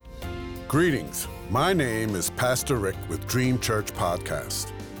Greetings. My name is Pastor Rick with Dream Church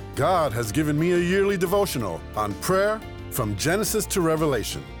Podcast. God has given me a yearly devotional on prayer from Genesis to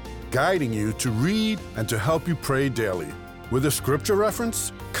Revelation, guiding you to read and to help you pray daily, with a scripture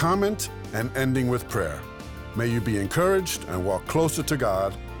reference, comment, and ending with prayer. May you be encouraged and walk closer to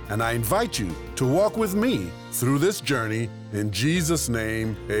God, and I invite you to walk with me through this journey. In Jesus'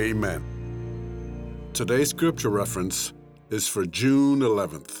 name, amen. Today's scripture reference is for June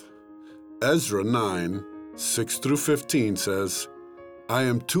 11th. Ezra 9, 6-15 says, I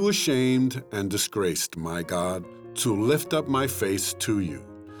am too ashamed and disgraced, my God, to lift up my face to you,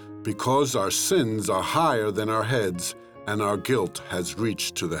 because our sins are higher than our heads, and our guilt has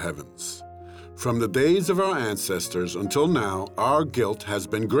reached to the heavens. From the days of our ancestors until now, our guilt has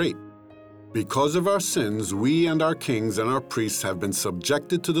been great. Because of our sins, we and our kings and our priests have been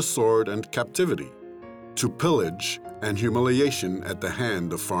subjected to the sword and captivity, to pillage and humiliation at the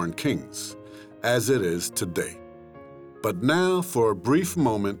hand of foreign kings, as it is today. But now, for a brief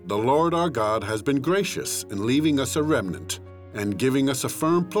moment, the Lord our God has been gracious in leaving us a remnant and giving us a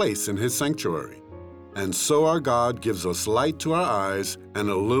firm place in His sanctuary. And so our God gives us light to our eyes and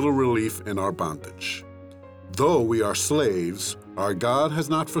a little relief in our bondage. Though we are slaves, our God has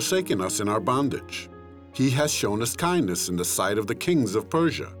not forsaken us in our bondage. He has shown us kindness in the sight of the kings of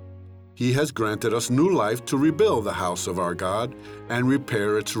Persia. He has granted us new life to rebuild the house of our God and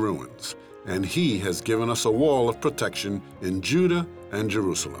repair its ruins. And He has given us a wall of protection in Judah and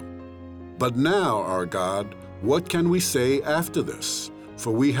Jerusalem. But now, our God, what can we say after this?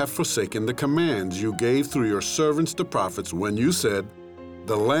 For we have forsaken the commands you gave through your servants the prophets when you said,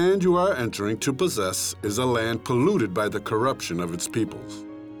 the land you are entering to possess is a land polluted by the corruption of its peoples.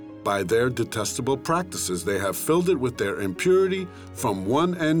 By their detestable practices they have filled it with their impurity from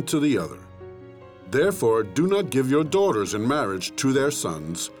one end to the other. Therefore do not give your daughters in marriage to their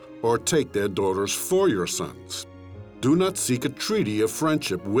sons, or take their daughters for your sons. Do not seek a treaty of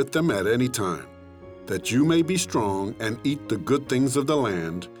friendship with them at any time, that you may be strong and eat the good things of the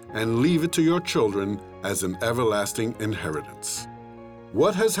land, and leave it to your children as an everlasting inheritance.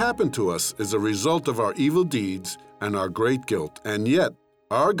 What has happened to us is a result of our evil deeds and our great guilt, and yet,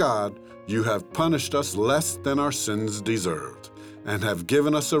 our God, you have punished us less than our sins deserved, and have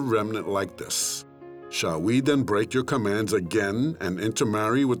given us a remnant like this. Shall we then break your commands again and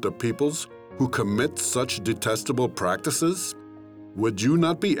intermarry with the peoples who commit such detestable practices? Would you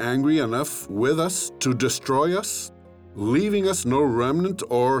not be angry enough with us to destroy us, leaving us no remnant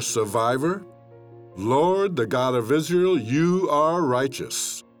or survivor? Lord, the God of Israel, you are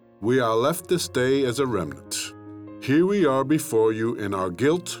righteous. We are left this day as a remnant. Here we are before you in our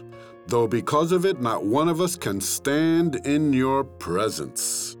guilt, though because of it not one of us can stand in your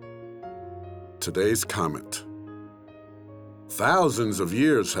presence. Today's comment. Thousands of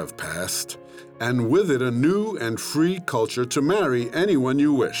years have passed, and with it a new and free culture to marry anyone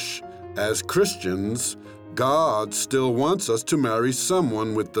you wish. As Christians, God still wants us to marry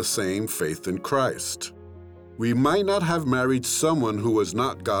someone with the same faith in Christ. We might not have married someone who was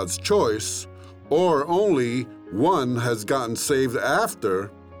not God's choice, or only one has gotten saved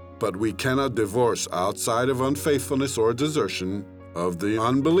after, but we cannot divorce outside of unfaithfulness or desertion of the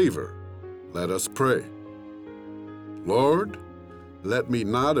unbeliever. Let us pray. Lord, let me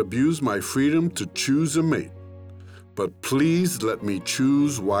not abuse my freedom to choose a mate, but please let me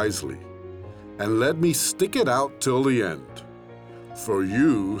choose wisely, and let me stick it out till the end, for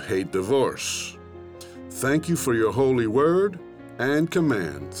you hate divorce. Thank you for your holy word and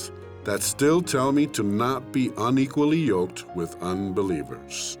commands that still tell me to not be unequally yoked with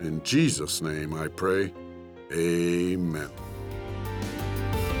unbelievers. In Jesus' name I pray, amen.